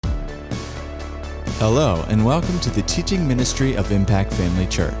Hello, and welcome to the teaching ministry of Impact Family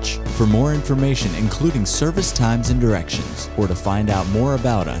Church. For more information, including service times and directions, or to find out more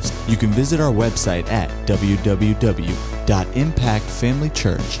about us, you can visit our website at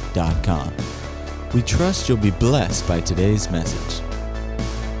www.impactfamilychurch.com. We trust you'll be blessed by today's message.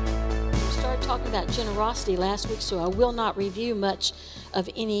 We started talking about generosity last week, so I will not review much of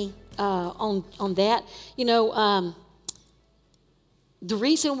any on that. The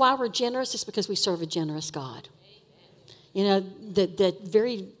reason why we're generous is because we serve a generous God. You know, the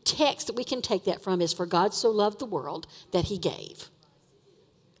very text that we can take that from is, for God so loved the world that he gave.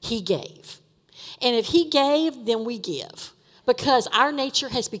 He gave. And if he gave, then we give, because our nature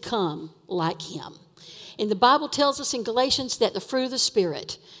has become like him. And the Bible tells us in Galatians that the fruit of the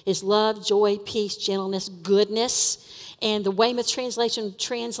Spirit is love, joy, peace, gentleness, goodness. And the Weymouth translation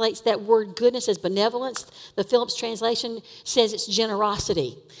translates that word goodness as benevolence. The Phillips translation says it's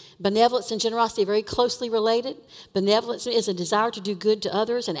generosity. Benevolence and generosity are very closely related. Benevolence is a desire to do good to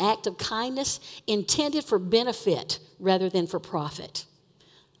others, an act of kindness intended for benefit rather than for profit.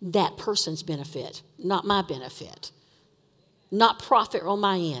 That person's benefit, not my benefit. Not profit on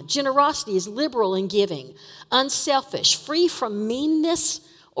my end. Generosity is liberal in giving, unselfish, free from meanness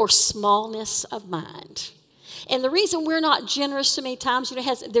or smallness of mind. And the reason we're not generous so many times,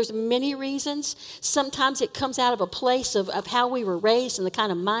 there's many reasons. Sometimes it comes out of a place of how we were raised and the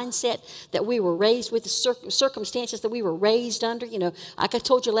kind of mindset that we were raised with, the circumstances that we were raised under. Like I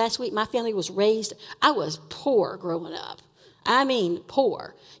told you last week, my family was raised, I was poor growing up. I mean,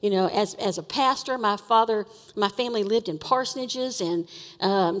 poor. As a pastor, my family lived in parsonages and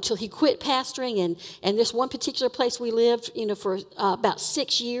until he quit pastoring. And this one particular place we lived, for about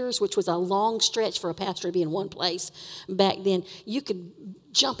 6 years, which was a long stretch for a pastor to be in one place back then. You could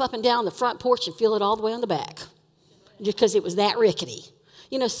jump up and down the front porch and feel it all the way on the back, just because it was that rickety.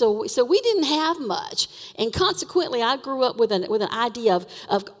 So we didn't have much, and consequently, I grew up with an idea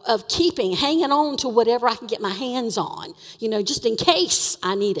of hanging on to whatever I can get my hands on, just in case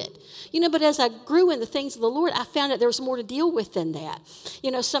I need it. But as I grew in the things of the Lord, I found that there was more to deal with than that.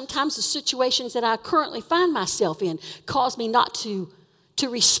 Sometimes the situations that I currently find myself in cause me not to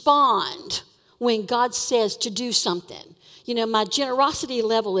respond when God says to do something. My generosity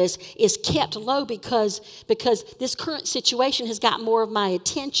level is kept low because this current situation has got more of my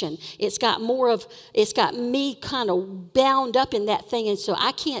attention. It's got me kind of bound up in that thing, and so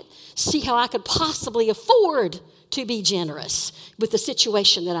I can't see how I could possibly afford to be generous with the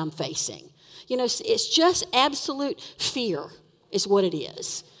situation that I'm facing. It's just absolute fear is what it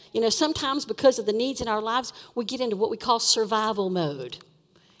is. Sometimes because of the needs in our lives, we get into what we call survival mode.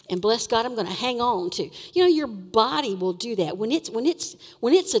 And bless God, I'm going to hang on to. Your body will do that. When it's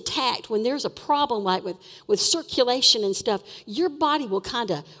attacked, when there's a problem like with circulation and stuff, your body will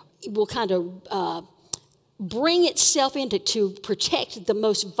kind of bring itself in to protect the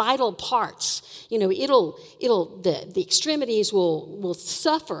most vital parts. The extremities will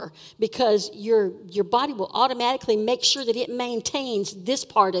suffer because your body will automatically make sure that it maintains this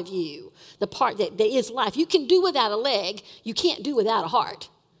part of you, the part that is life. You can do without a leg, you can't do without a heart.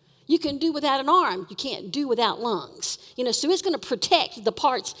 You can do without an arm. You can't do without lungs. So it's going to protect the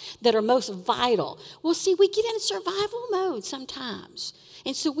parts that are most vital. Well, see, we get in survival mode sometimes.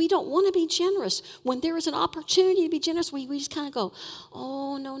 And so we don't want to be generous. When there is an opportunity to be generous, we just kind of go,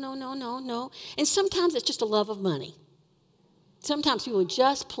 oh, no. And sometimes it's just a love of money. Sometimes people are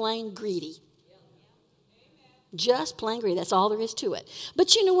just plain greedy. Just plain greedy. That's all there is to it.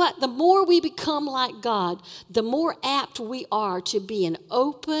 But you know what? The more we become like God, the more apt we are to be an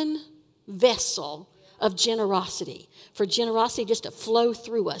open vessel of generosity. For generosity just to flow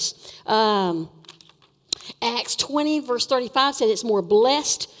through us. Acts 20 verse 35 says it's more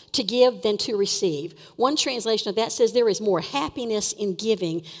blessed to give than to receive. One translation of that says there is more happiness in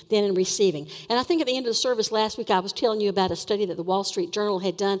giving than in receiving. And I think at the end of the service last week, I was telling you about a study that the Wall Street Journal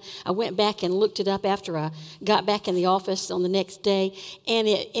had done. I went back and looked it up after I got back in the office on the next day. And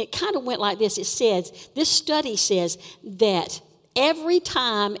it kind of went like this. This study says that every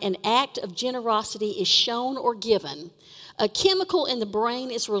time an act of generosity is shown or given, a chemical in the brain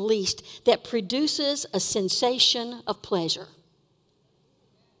is released that produces a sensation of pleasure.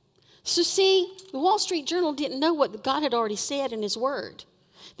 So see, the Wall Street Journal didn't know what God had already said in his word,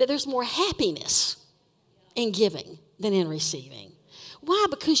 that there's more happiness in giving than in receiving. Why?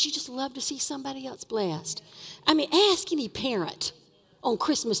 Because you just love to see somebody else blessed. I mean, ask any parent on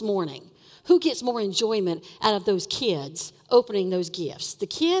Christmas morning, who gets more enjoyment out of those kids opening those gifts, the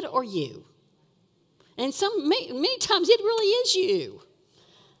kid or you? And many times it really is you.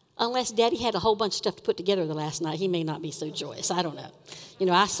 Unless Daddy had a whole bunch of stuff to put together the last night, he may not be so joyous. I don't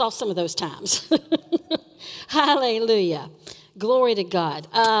know. I saw some of those times. Hallelujah. Glory to God.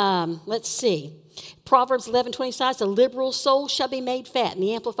 Let's see. Proverbs 11:25, the liberal soul shall be made fat. In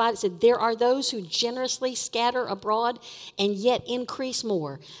the Amplified, it said, there are those who generously scatter abroad and yet increase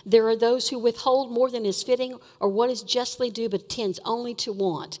more. There are those who withhold more than is fitting or what is justly due, but tends only to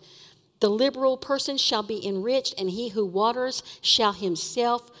want. The liberal person shall be enriched, and he who waters shall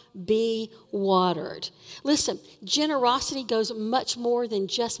himself be watered. Listen, generosity goes much more than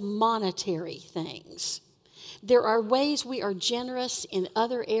just monetary things. There are ways we are generous in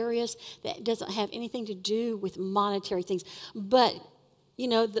other areas that doesn't have anything to do with monetary things. But,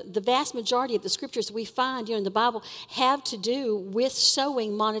 the vast majority of the scriptures we find, in the Bible have to do with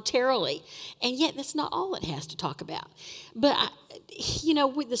sowing monetarily. And yet that's not all it has to talk about. But,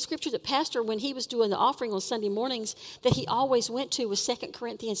 with the scripture that Pastor, when he was doing the offering on Sunday mornings, that he always went to was 2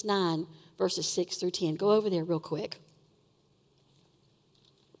 Corinthians 9, verses 6 through 10. Go over there real quick.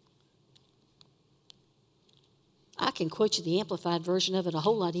 I can quote you the Amplified version of it a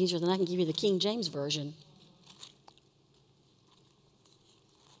whole lot easier than I can give you the King James version.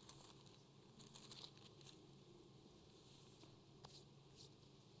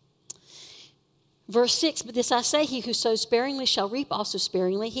 Verse 6, but this I say, he who sows sparingly shall reap also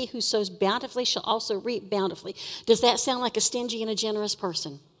sparingly. He who sows bountifully shall also reap bountifully. Does that sound like a stingy and a generous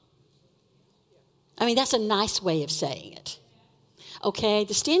person? I mean, that's a nice way of saying it. Okay,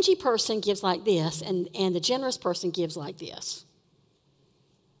 the stingy person gives like this, and the generous person gives like this.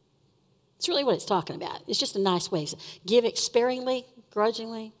 It's really what it's talking about. It's just a nice way. Give it sparingly,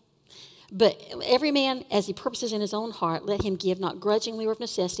 grudgingly. But every man, as he purposes in his own heart, let him give not grudgingly or of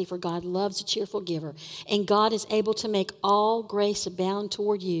necessity, for God loves a cheerful giver. And God is able to make all grace abound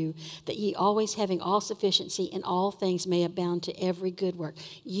toward you, that ye always having all sufficiency in all things may abound to every good work.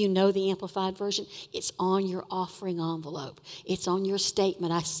 You know the Amplified version? It's on your offering envelope. It's on your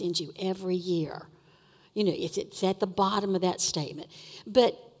statement I send you every year. It's at the bottom of that statement.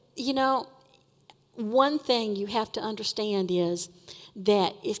 But, one thing you have to understand is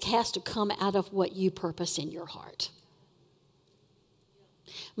that it has to come out of what you purpose in your heart.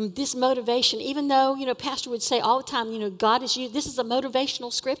 This motivation, even though, Pastor would say all the time, God is you. This is a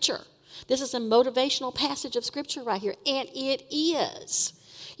motivational scripture. This is a motivational passage of scripture right here. And it is.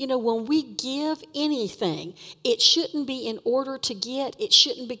 When we give anything, it shouldn't be in order to get. It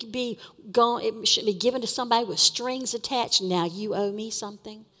shouldn't be gone. It shouldn't be given to somebody with strings attached. Now you owe me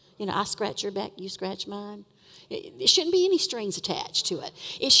something. I scratch your back, you scratch mine. It shouldn't be any strings attached to it.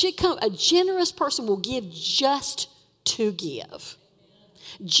 It should come, a generous person will give just to give,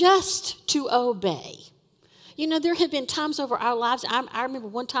 just to obey. There have been times over our lives, I remember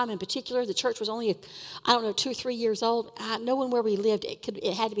one time in particular, the church was only, 2 or 3 years old. Knowing where we lived,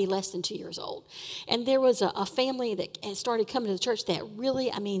 it had to be less than 2 years old. And there was a family that had started coming to the church that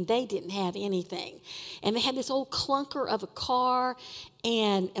really, they didn't have anything. And they had this old clunker of a car,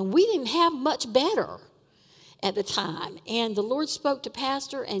 and we didn't have much better at the time. And the Lord spoke to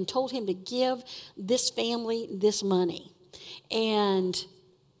Pastor and told him to give this family this money. And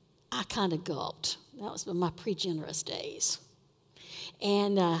I kind of gulped. That was my pre-generous days.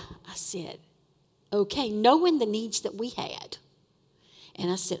 And I said, okay, knowing the needs that we had. And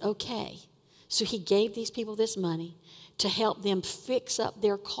I said, okay. So he gave these people this money to help them fix up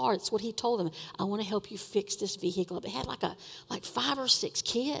their car. That's what he told them. I want to help you fix this vehicle. They had like 5 or 6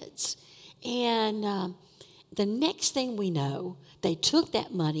 kids. And the next thing we know, they took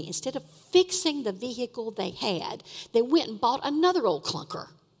that money. Instead of fixing the vehicle they had, they went and bought another old clunker.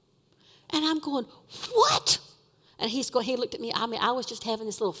 And I'm going, what? And he looked at me. I was just having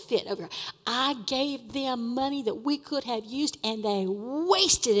this little fit over here. I gave them money that we could have used, and they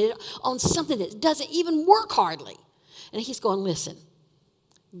wasted it on something that doesn't even work hardly. And he's going, listen,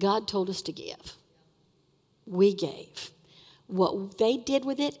 God told us to give. We gave. What they did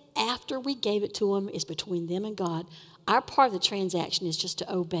with it after we gave it to them is between them and God. Our part of the transaction is just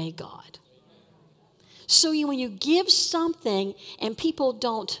to obey God. So when you give something and people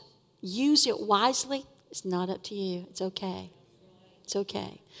don't use it wisely, it's not up to you. It's okay. It's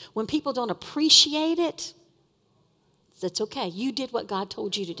okay. When people don't appreciate it, that's okay. You did what God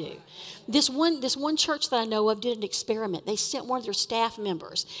told you to do. This one church that I know of did an experiment. They sent one of their staff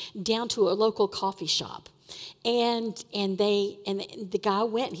members down to a local coffee shop. And the guy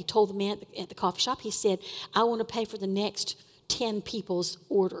went and he told the man at the coffee shop, he said, I want to pay for the next 10 people's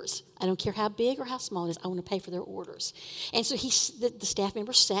orders. I don't care how big or how small it is. I want to pay for their orders. And so the staff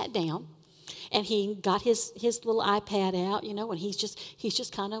member sat down And he got his little iPad out, you know, and he's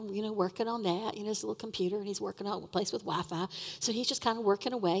just kind of, you know, working on that, you know, his little computer, and he's working on a place with Wi-Fi. So he's just kind of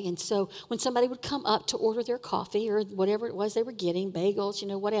working away. And so when somebody would come up to order their coffee or whatever it was they were getting, bagels, you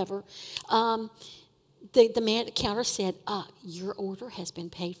know, whatever, the man at the counter said, your order has been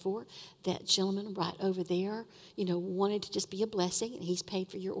paid for. That gentleman right over there, you know, wanted to just be a blessing, and he's paid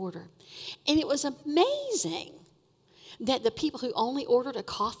for your order. And it was amazing that the people who only ordered a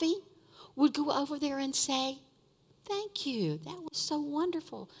coffee would go over there and say, thank you, that was so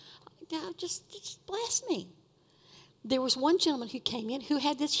wonderful. Just bless me. There was one gentleman who came in who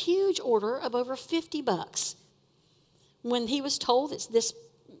had this huge order of over $50. When he was told that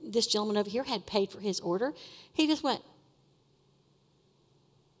this gentleman over here had paid for his order, he just went,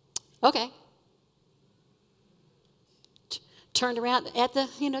 okay. Turned around at the,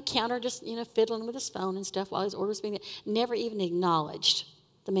 you know, counter, just, you know, fiddling with his phone and stuff while his order was being, never even acknowledged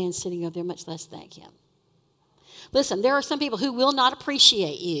the man sitting over there, much less thank him. Listen, there are some people who will not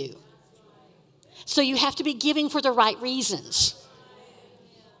appreciate you. So you have to be giving for the right reasons.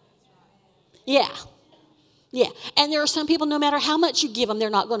 Yeah. Yeah. And there are some people, no matter how much you give them, they're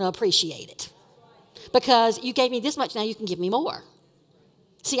not going to appreciate it. Because you gave me this much, now you can give me more.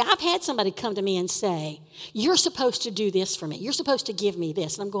 See, I've had somebody come to me and say, you're supposed to do this for me. You're supposed to give me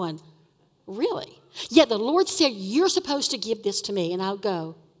this. And I'm going, really? Yeah, the Lord said you're supposed to give this to me. And I'll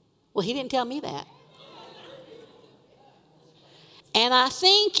go, well, he didn't tell me that. And I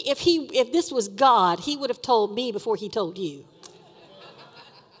think if this was God, he would have told me before he told you.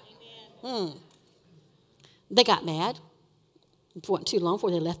 They got mad. It wasn't too long before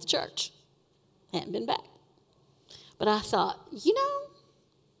they left the church. Hadn't been back. But I thought, you know,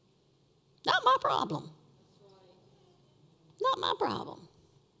 not my problem. Not my problem.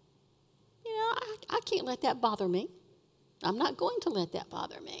 You know, I can't let that bother me. I'm not going to let that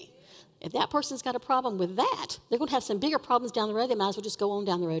bother me. If that person's got a problem with that, they're going to have some bigger problems down the road. They might as well just go on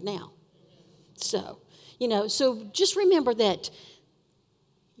down the road now. So, you know, so just remember that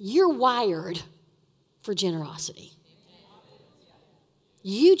you're wired for generosity.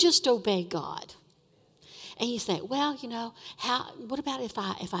 You just obey God. And you think, well, you know, what about if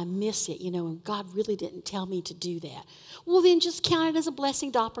I miss it, you know, and God really didn't tell me to do that? Well, then just count it as a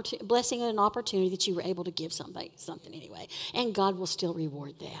blessing and an opportunity that you were able to give somebody something anyway. And God will still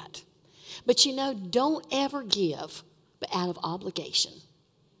reward that. But, you know, don't ever give out of obligation.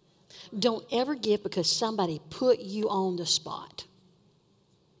 Don't ever give because somebody put you on the spot.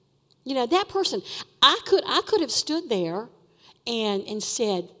 You know, that person, I could have stood there and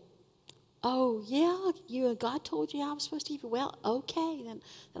said, oh, yeah, God told you I was supposed to give you. Well, okay, then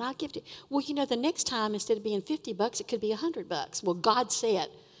I'll give it. Well, you know, the next time, instead of being $50, it could be $100. Well, God said,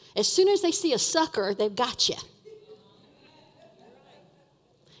 as soon as they see a sucker, they've got you.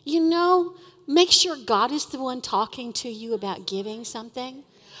 You know, make sure God is the one talking to you about giving something,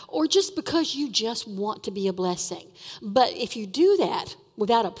 or just because you just want to be a blessing. But if you do that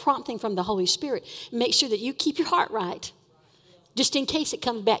without a prompting from the Holy Spirit, make sure that you keep your heart right, just in case it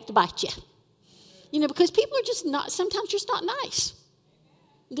comes back to bite you. You know, because people are just not, sometimes just not nice.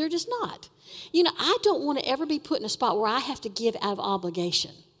 They're just not. You know, I don't want to ever be put in a spot where I have to give out of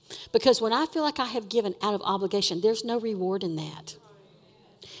obligation. Because when I feel like I have given out of obligation, there's no reward in that.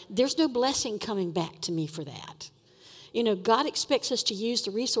 There's no blessing coming back to me for that. You know, God expects us to use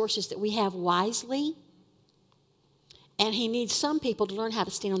the resources that we have wisely. And he needs some people to learn how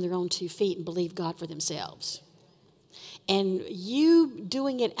to stand on their own 2 feet and believe God for themselves. And you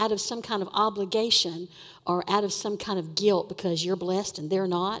doing it out of some kind of obligation or out of some kind of guilt because you're blessed and they're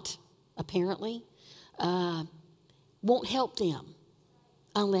not, apparently, won't help them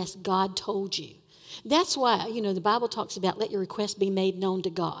unless God told you. That's why, you know, the Bible talks about let your request be made known to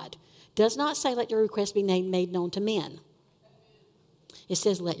God. It does not say let your request be made known to men. It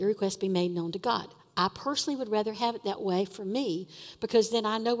says let your request be made known to God. I personally would rather have it that way for me because then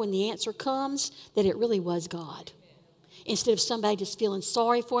I know when the answer comes that it really was God. Instead of somebody just feeling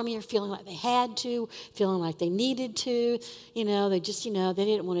sorry for me or feeling like they had to, feeling like they needed to, you know, they just, you know, they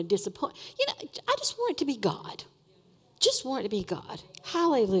didn't want to disappoint. You know, I just want it to be God. Just want it to be God.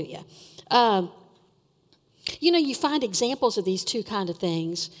 Hallelujah. You know, you find examples of these two kind of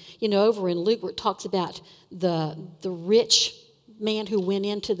things, you know, over in Luke where it talks about the rich man who went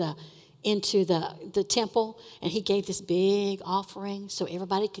into the temple, and he gave this big offering so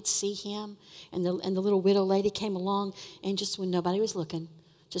everybody could see him. And the little widow lady came along, and just when nobody was looking,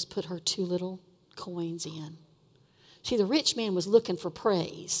 just put her 2 little coins in. See, the rich man was looking for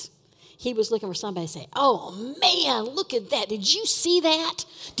praise. He was looking for somebody to say, oh, man, look at that. Did you see that?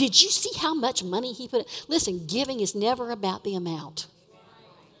 Did you see how much money he put in? Listen, giving is never about the amount.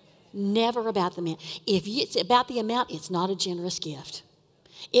 Never about the amount. If it's about the amount, it's not a generous gift.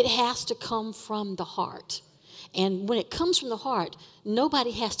 It has to come from the heart. And when it comes from the heart,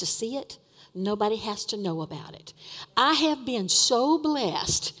 nobody has to see it. Nobody has to know about it. I have been so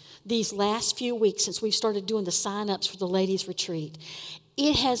blessed these last few weeks since we've started doing the sign-ups for the ladies' retreat.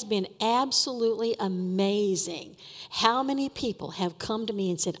 It has been absolutely amazing how many people have come to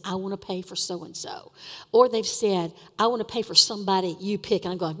me and said, I want to pay for so-and-so. Or they've said, I want to pay for somebody, you pick.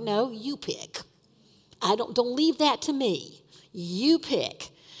 And I'm going, no, you pick. Don't leave that to me. You pick.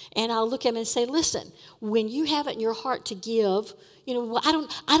 And I'll look at them and say, listen, when you have it in your heart to give, well,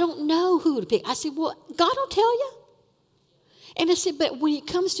 I don't know who to pick. I said, well, God will tell you. And I said, but when it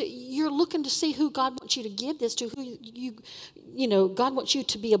comes to, you're looking to see who God wants you to give this to, who God wants you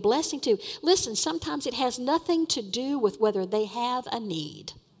to be a blessing to. Listen, sometimes it has nothing to do with whether they have a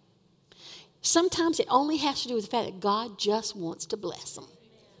need. Sometimes it only has to do with the fact that God just wants to bless them.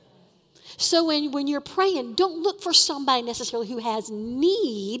 So when you're praying, don't look for somebody necessarily who has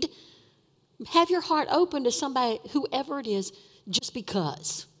need. Have your heart open to somebody, whoever it is, just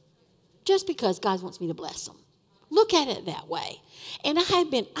because. Just because God wants me to bless them. Look at it that way. And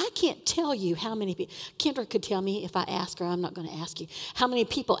I can't tell you how many people, Kendra could tell me if I ask her, I'm not going to ask you, how many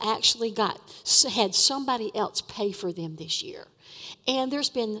people actually had somebody else pay for them this year. And there's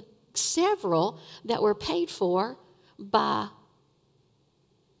been several that were paid for by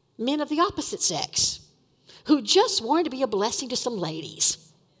men of the opposite sex who just wanted to be a blessing to some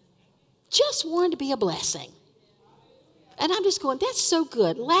ladies. Just wanted to be a blessing. And I'm just going, that's so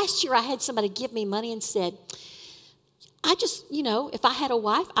good. Last year I had somebody give me money and said, I just, if I had a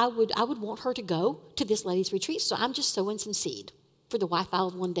wife, I would want her to go to this ladies' retreat. So I'm just sowing some seed for the wife I'll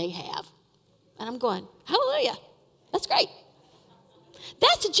one day have. And I'm going, hallelujah. That's great.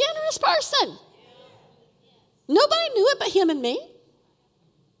 That's a generous person. Nobody knew it but him and me.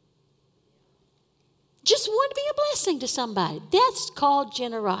 Just want to be a blessing to somebody. That's called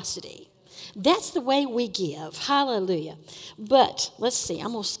generosity. That's the way we give. Hallelujah. But let's see.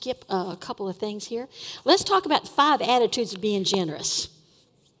 I'm going to skip a couple of things here. Let's talk about 5 attitudes of being generous.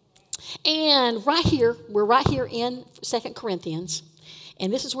 And we're right here in 2 Corinthians.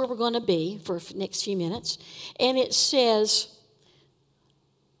 And this is where we're going to be for the next few minutes. And it says,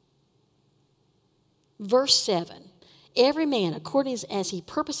 verse 7, every man according as he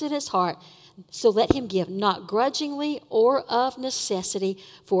purposed in his heart, so let him give, not grudgingly or of necessity,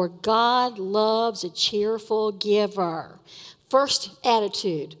 for God loves a cheerful giver. First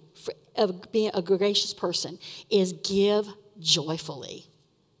attitude of being a gracious person is give joyfully.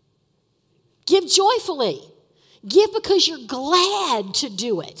 Give joyfully. Give because you're glad to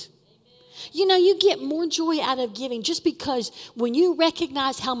do it. You get more joy out of giving just because when you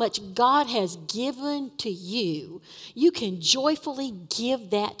recognize how much God has given to you, you can joyfully give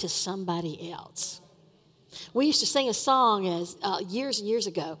that to somebody else. We used to sing a song years and years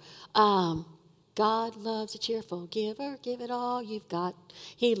ago. God loves a cheerful giver. Give it all you've got.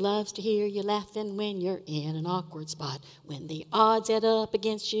 He loves to hear you laughing when you're in an awkward spot. When the odds add up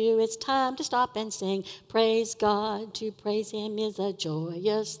against you, it's time to stop and sing. Praise God. To praise him is a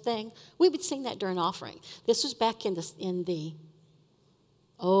joyous thing. We would sing that during offering. This was back in the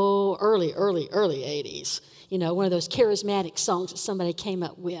early 80s. One of those charismatic songs that somebody came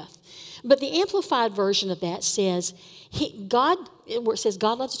up with. But the amplified version of that says, where it says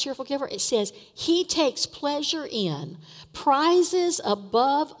God loves a cheerful giver, it says he takes pleasure in, prizes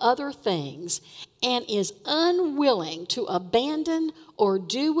above other things, and is unwilling to abandon or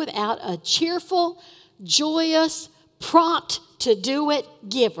do without a cheerful, joyous, prompt to do it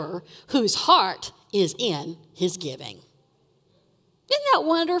giver whose heart is in his giving. Isn't that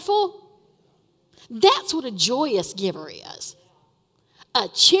wonderful? That's what a joyous giver is. A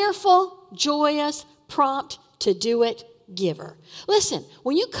cheerful, joyous, prompt to do it giver. Listen,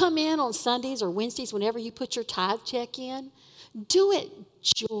 when you come in on Sundays or Wednesdays, whenever you put your tithe check in, do it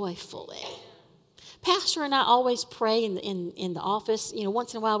joyfully. Pastor and I always pray in the office.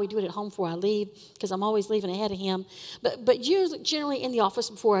 Once in a while we do it at home before I leave because I'm always leaving ahead of him. But usually, generally in the office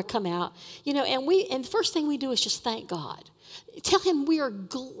before I come out, and the first thing we do is just thank God. Tell him we are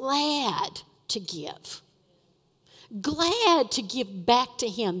glad to give. Glad to give back to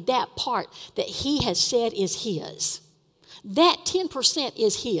him that part that he has said is his. That 10%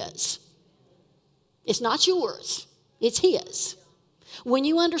 is his. It's not yours. It's his. When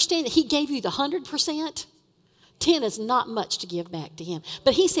you understand that he gave you the 100%, 10 is not much to give back to him.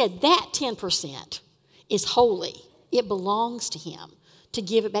 But he said that 10% is holy. It belongs to him to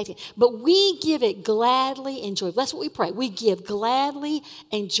give it back to him. But we give it gladly and joyfully. That's what we pray. We give gladly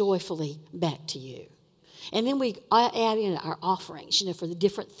and joyfully back to you. And then we add in our offerings, for the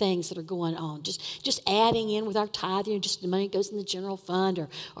different things that are going on. Just adding in with our tithe, just the money goes in the general fund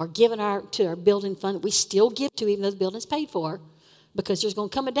or giving to our building fund that we still give to even though the building's paid for, because there's going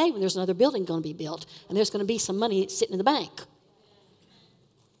to come a day when there's another building going to be built and there's going to be some money sitting in the bank.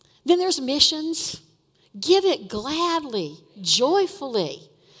 Then there's missions. Give it gladly, joyfully.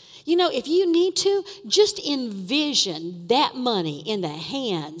 If you need to, just envision that money in the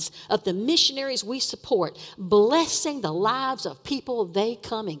hands of the missionaries we support, blessing the lives of people they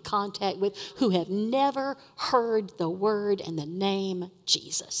come in contact with who have never heard the word and the name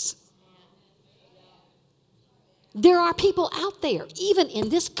Jesus. There are people out there, even in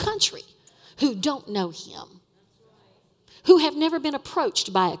this country, who don't know him, who have never been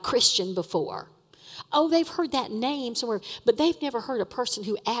approached by a Christian before. Oh, they've heard that name somewhere, but they've never heard a person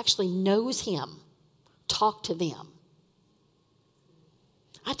who actually knows him talk to them.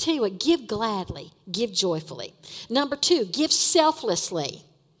 I tell you what, give gladly, give joyfully. Number 2, give selflessly.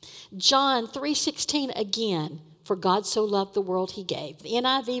 John 3:16 again, for God so loved the world he gave. The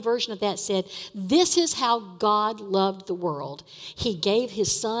NIV version of that said, this is how God loved the world. He gave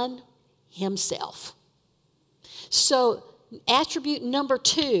his son himself. So attribute number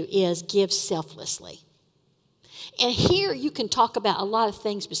 2 is give selflessly. And here you can talk about a lot of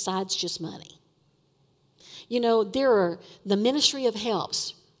things besides just money. There are the ministry of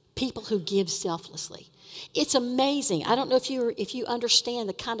helps, people who give selflessly. It's amazing. I don't know if you understand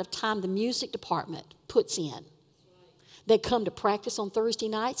the kind of time the music department puts in. They come to practice on Thursday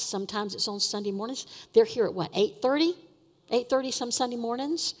nights. Sometimes it's on Sunday mornings. They're here at 8:30? 8:30 some Sunday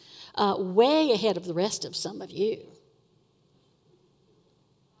mornings. Way ahead of the rest of some of you.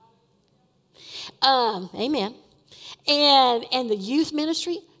 Amen. And the youth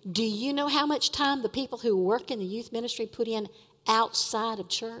ministry, do you know how much time the people who work in the youth ministry put in outside of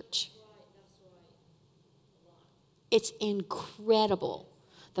church? It's incredible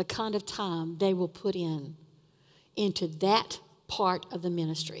the kind of time they will put into that part of the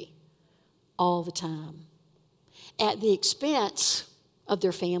ministry all the time. At the expense of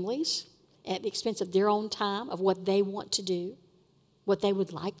their families, at the expense of their own time, of what they want to do, what they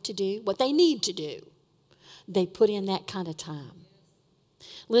would like to do, what they need to do. They put in that kind of time.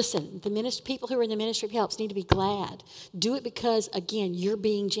 Listen, people who are in the ministry of helps need to be glad. Do it because, again, you're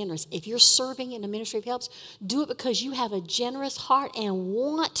being generous. If you're serving in the ministry of helps, do it because you have a generous heart and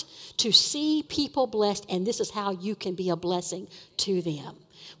want to see people blessed, and this is how you can be a blessing to them.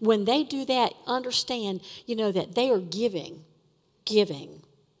 When they do that, understand, that they are giving.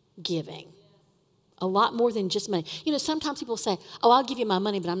 A lot more than just money. Sometimes people say, oh, I'll give you my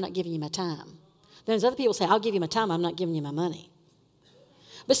money, but I'm not giving you my time. Then there's other people say, I'll give you my time, I'm not giving you my money.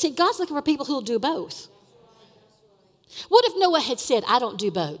 But see, God's looking for people who will do both. What if Noah had said, I don't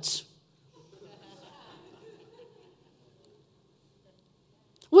do boats?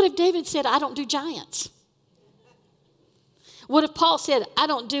 What if David said, I don't do giants? What if Paul said, I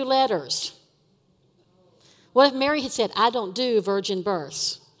don't do letters? What if Mary had said, I don't do virgin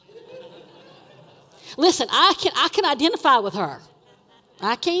births? Listen, I can identify with her.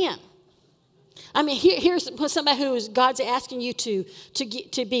 I can. I mean, here's somebody who's God's asking you to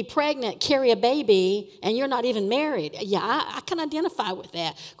be pregnant, carry a baby, and you're not even married. Yeah, I can identify with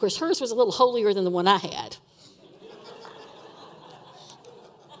that. Of course, hers was a little holier than the one I had.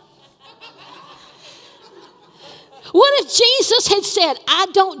 What if Jesus had said, I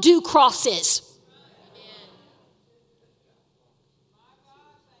don't do crosses?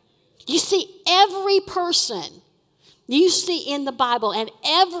 You see, every person you see in the Bible, and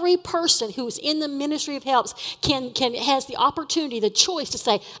every person who's in the ministry of helps has the opportunity, the choice to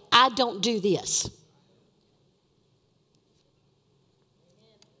say, I don't do this.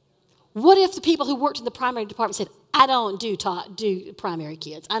 What if the people who worked in the primary department said, I don't do primary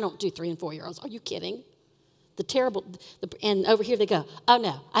kids. I don't do 3 and 4-year-olds. Are you kidding? And over here they go, oh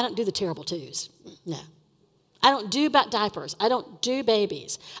no, I don't do the terrible twos. No. I don't do about diapers. I don't do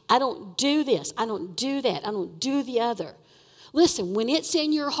babies. I don't do this. I don't do that. I don't do the other. Listen, when it's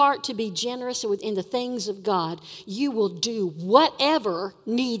in your heart to be generous in the things of God, you will do whatever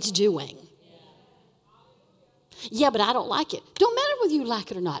needs doing. Yeah, but I don't like it. Don't matter whether you like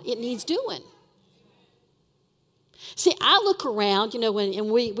it or not. It needs doing. See, I look around, when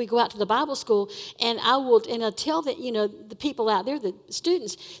we go out to the Bible school, and I'll tell that, the people out there, the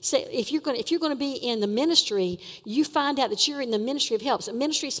students, say, if you're going to be in the ministry, you find out that you're in the ministry of helps. A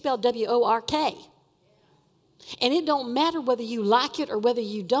ministry is spelled WORK. And it don't matter whether you like it or whether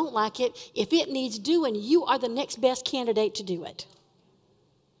you don't like it. If it needs doing, you are the next best candidate to do it.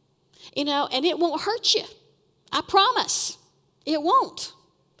 And it won't hurt you. I promise. It won't.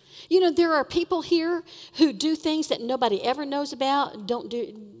 There are people here who do things that nobody ever knows about,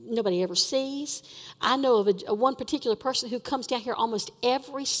 nobody ever sees. I know of one particular person who comes down here almost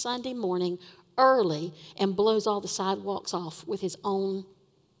every Sunday morning early and blows all the sidewalks off with his own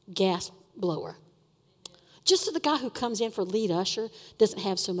gas blower. Just so the guy who comes in for lead usher doesn't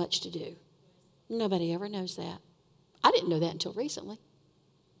have so much to do. Nobody ever knows that. I didn't know that until recently.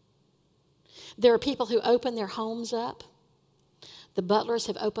 There are people who open their homes up. The Butlers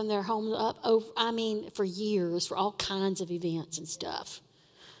have opened their homes up, for years, for all kinds of events and stuff.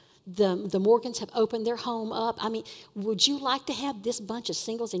 The Morgans have opened their home up. Would you like to have this bunch of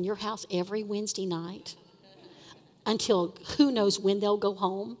singles in your house every Wednesday night? Until who knows when they'll go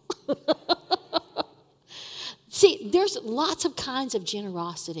home? See, there's lots of kinds of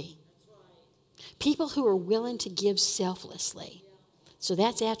generosity. People who are willing to give selflessly. So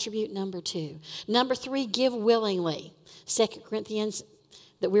that's attribute number 2. Number 3, give willingly. 2 Corinthians,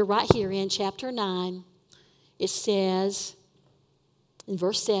 that we're right here in chapter 9, it says in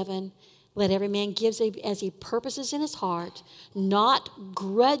verse 7, let every man give as he purposes in his heart, not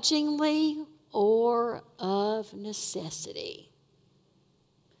grudgingly or of necessity.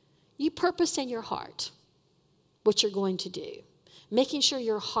 You purpose in your heart what you're going to do, making sure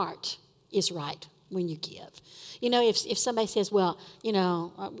your heart is right when you give. If somebody says, well,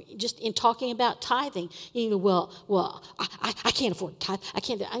 just in talking about tithing, I can't afford to tithe. I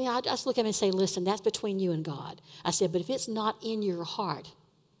can't. I just look at them and say, listen, that's between you and God. I said, but if it's not in your heart,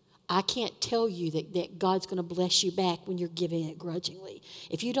 I can't tell you that God's going to bless you back when you're giving it grudgingly.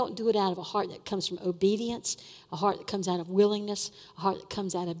 If you don't do it out of a heart that comes from obedience, a heart that comes out of willingness, a heart that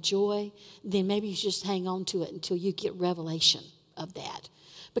comes out of joy, then maybe you just hang on to it until you get revelation of that.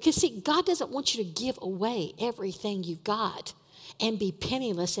 Because, see, God doesn't want you to give away everything you've got and be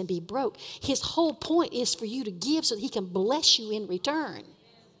penniless and be broke. His whole point is for you to give so that he can bless you in return.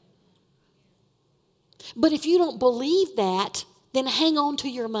 But if you don't believe that, then hang on to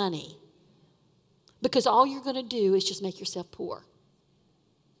your money. Because all you're going to do is just make yourself poor.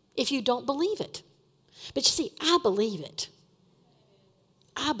 If you don't believe it. But you see, I believe it.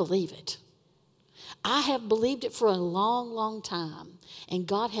 I believe it. I have believed it for a long, long time. And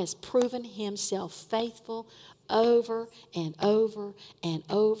God has proven himself faithful over and over and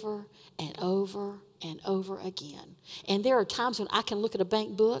over and over and over again. And there are times when I can look at a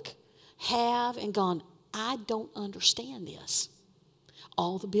bank book, and gone, I don't understand this.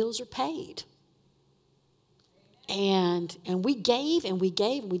 All the bills are paid. And we gave and we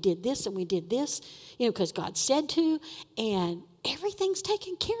gave and we did this and we did this, because God said to, and everything's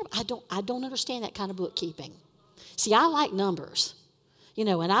taken care of. I don't understand that kind of bookkeeping. See, I like numbers,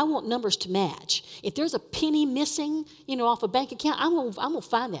 and I want numbers to match. If there's a penny missing, off a bank account, I'm gonna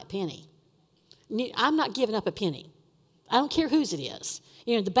find that penny. I'm not giving up a penny. I don't care whose it is.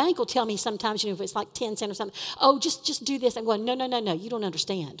 The bank will tell me sometimes, if it's like 10 cents or something, oh, just do this. I'm going, no, you don't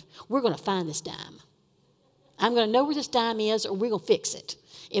understand. We're going to find this dime. I'm going to know where this dime is, or we're going to fix it.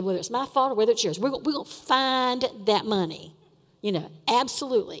 And whether it's my fault or whether it's yours, we're going to find that money.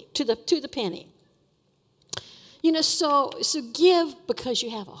 Absolutely, to the penny. So give because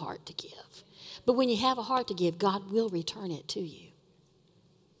you have a heart to give. But when you have a heart to give, God will return it to you.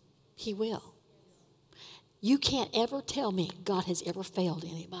 He will. You can't ever tell me God has ever failed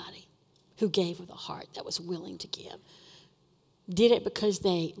anybody who gave with a heart that was willing to give. Did it because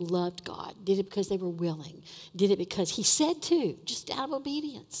they loved God? Did it because they were willing? Did it because he said to, just out of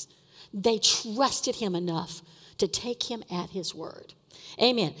obedience? They trusted him enough to take him at his word.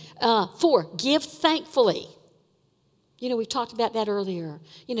 Amen. 4, give thankfully. We've talked about that earlier.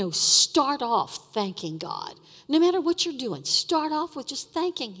 Start off thanking God. No matter what you're doing, start off with just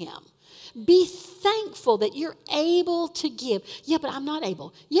thanking him. Be thankful that you're able to give. Yeah, but I'm not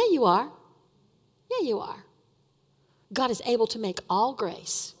able. Yeah, you are. Yeah, you are. God is able to make all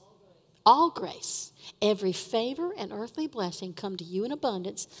grace, every favor and earthly blessing come to you in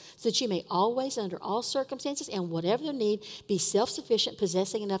abundance, so that you may always, under all circumstances and whatever their need, be self-sufficient,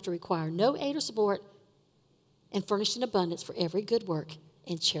 possessing enough to require no aid or support, and furnished in abundance for every good work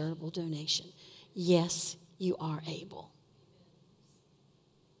and charitable donation. Yes, you are able.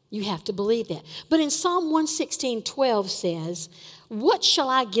 You have to believe that. But in Psalm 116:12 says, what shall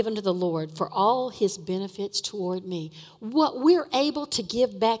I give unto the Lord for all his benefits toward me? What we're able to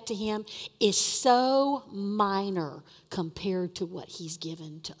give back to him is so minor compared to what he's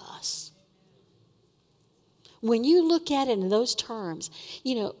given to us. When you look at it in those terms,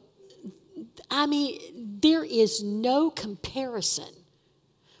 there is no comparison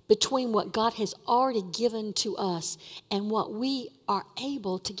between what God has already given to us and what we are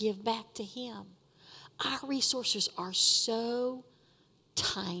able to give back to him. Our resources are so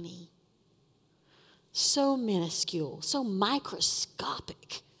tiny, so minuscule, so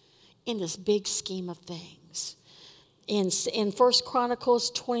microscopic in this big scheme of things. In 1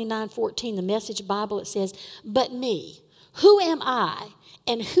 Chronicles 29:14, the Message Bible, it says, "But me, who am I,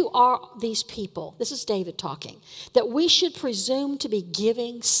 and who are these people?" This is David talking. "That we should presume to be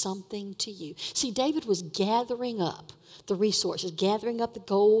giving something to you." See, David was gathering up the resources, gathering up the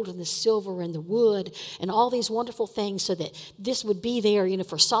gold and the silver and the wood and all these wonderful things so that this would be there,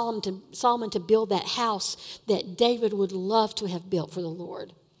 for Solomon to build that house that David would love to have built for the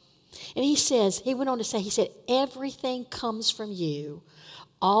Lord. And he went on to say, he said, "Everything comes from you.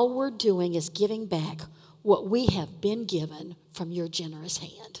 All we're doing is giving back what we have been given from your generous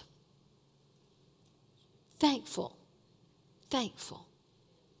hand." Thankful. Thankful.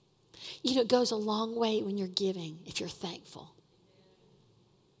 It goes a long way when you're giving if you're thankful.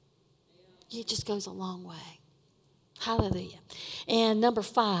 It just goes a long way. Hallelujah. And number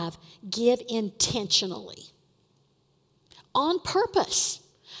 5, give intentionally. On purpose.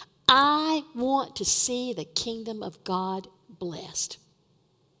 I want to see the kingdom of God blessed.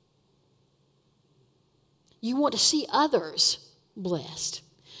 You want to see others blessed.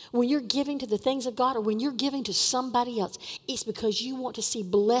 When you're giving to the things of God or when you're giving to somebody else, it's because you want to see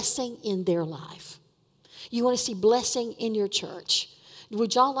blessing in their life. You want to see blessing in your church.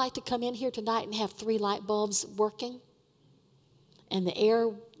 Would y'all like to come in here tonight and have 3 light bulbs working? And the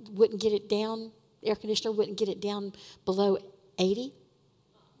air conditioner wouldn't get it down below 80?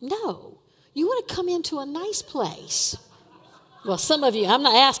 No. You want to come into a nice place. Well, some of you, I'm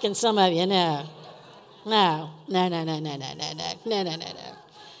not asking some of you, no. No.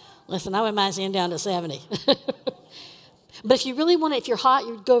 Listen, I wouldn't mind seeing down to 70. But if you really want to, if you're hot,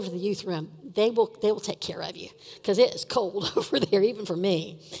 you go over to the youth room. They will take care of you because it is cold over there, even for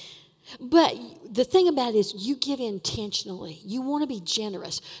me. But the thing about it is you give intentionally. You want to be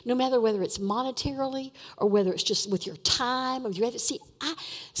generous, no matter whether it's monetarily or whether it's just with your time or your effort. See,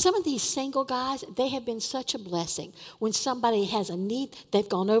 some of these single guys, they have been such a blessing. When somebody has a need, they've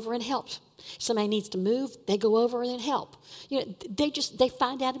gone over and helped. Somebody needs to move, they go over and help. They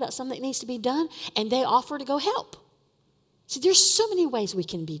find out about something that needs to be done, and they offer to go help. See, there's so many ways we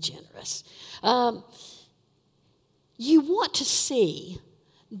can be generous. You want to see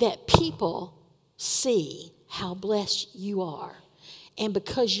that people see how blessed you are. And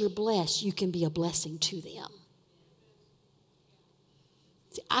because you're blessed, you can be a blessing to them.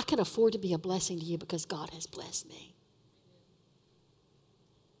 See, I can afford to be a blessing to you because God has blessed me.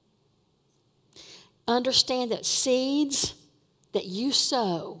 Understand that seeds that you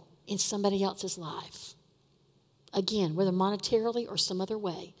sow in somebody else's life, again, whether monetarily or some other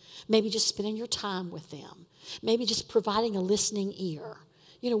way, maybe just spending your time with them, maybe just providing a listening ear,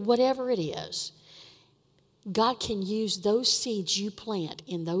 whatever it is, God can use those seeds you plant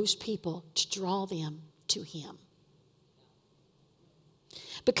in those people to draw them to Him.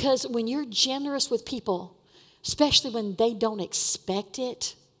 Because when you're generous with people, especially when they don't expect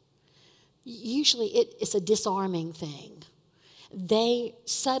it, usually it's a disarming thing. They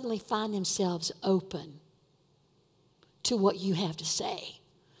suddenly find themselves open to what you have to say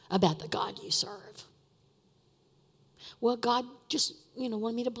about the God you serve. Well, God just,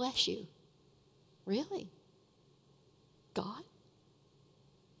 wanted me to bless you. Really? God?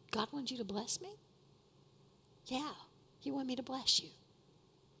 God wanted you to bless me? Yeah, He wanted me to bless you.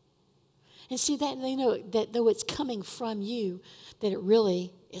 And see, that they know that though it's coming from you, that it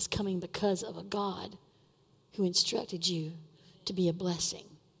really is coming because of a God who instructed you to be a blessing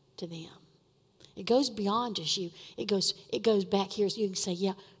to them. It goes beyond just you. It goes back here so you can say,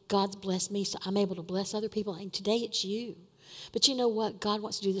 yeah, God's blessed me, so I'm able to bless other people. And today it's you. But you know what? God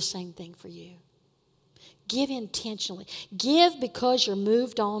wants to do the same thing for you. Give intentionally. Give because you're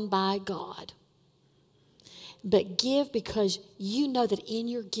moved on by God. But give because you know that in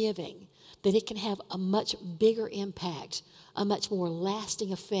your giving, that it can have a much bigger impact, a much more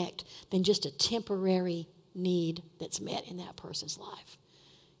lasting effect than just a temporary need that's met in that person's life.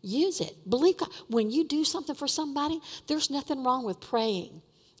 Use it. Believe God. When you do something for somebody, there's nothing wrong with praying.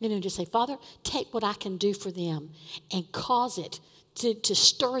 Just say, Father, take what I can do for them and cause it to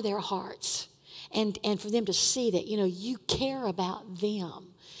stir their hearts and for them to see that, you care about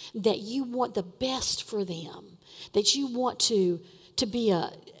them, that you want the best for them, that you want to be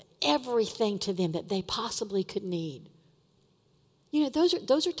everything to them that they possibly could need.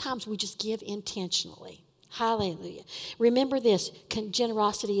 Those are times we just give intentionally. Hallelujah. Remember this,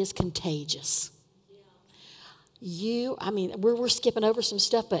 generosity is contagious. We're skipping over some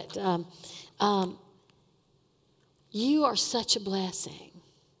stuff, but you are such a blessing.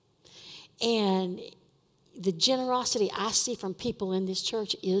 And the generosity I see from people in this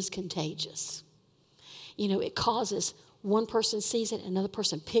church is contagious. It causes one person sees it, another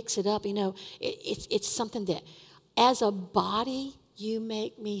person picks it up. It's something that, as a body, you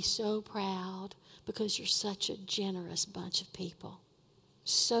make me so proud because you're such a generous bunch of people.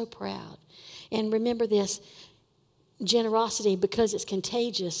 So proud. And remember this, generosity, because it's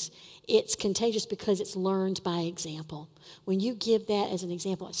contagious because it's learned by example. When you give that as an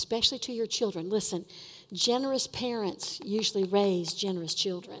example, especially to your children, listen, generous parents usually raise generous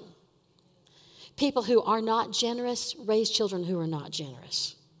children. People who are not generous raise children who are not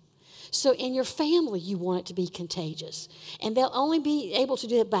generous. So in your family, you want it to be contagious. And they'll only be able to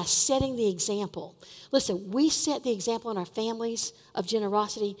do it by setting the example. Listen, we set the example in our families of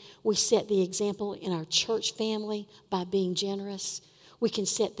generosity. We set the example in our church family by being generous. We can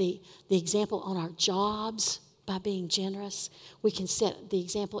set the example on our jobs by being generous. We can set the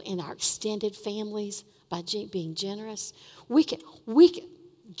example in our extended families by being generous. We can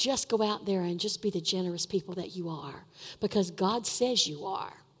just go out there and just be the generous people that you are, because God says you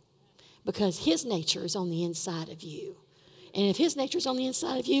are, because His nature is on the inside of you. And if His nature is on the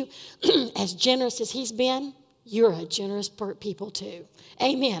inside of you, as generous as He's been, you're a generous people too.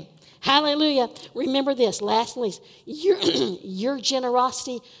 Amen. Hallelujah. Remember this, last and least, your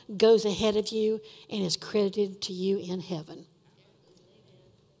generosity goes ahead of you and is credited to you in heaven.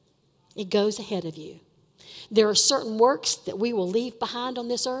 It goes ahead of you. There are certain works that we will leave behind on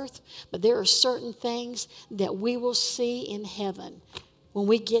this earth, but there are certain things that we will see in heaven when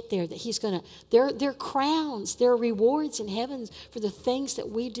we get there, that He's going to, there are crowns, there are rewards in heaven for the things that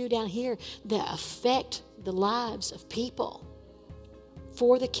we do down here that affect the lives of people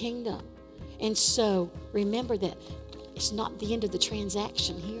for the kingdom. And so remember that it's not the end of the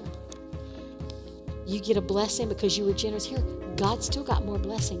transaction here. You get a blessing because you were generous here. God's still got more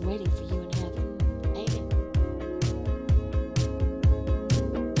blessing waiting for you in heaven.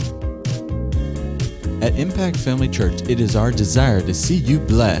 At Impact Family Church, it is our desire to see you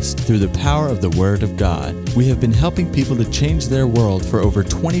blessed through the power of the Word of God. We have been helping people to change their world for over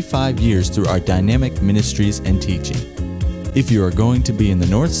 25 years through our dynamic ministries and teaching. If you are going to be in the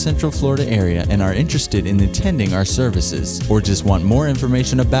North Central Florida area and are interested in attending our services, or just want more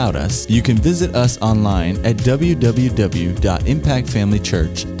information about us, you can visit us online at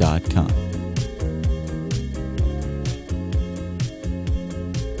www.impactfamilychurch.com.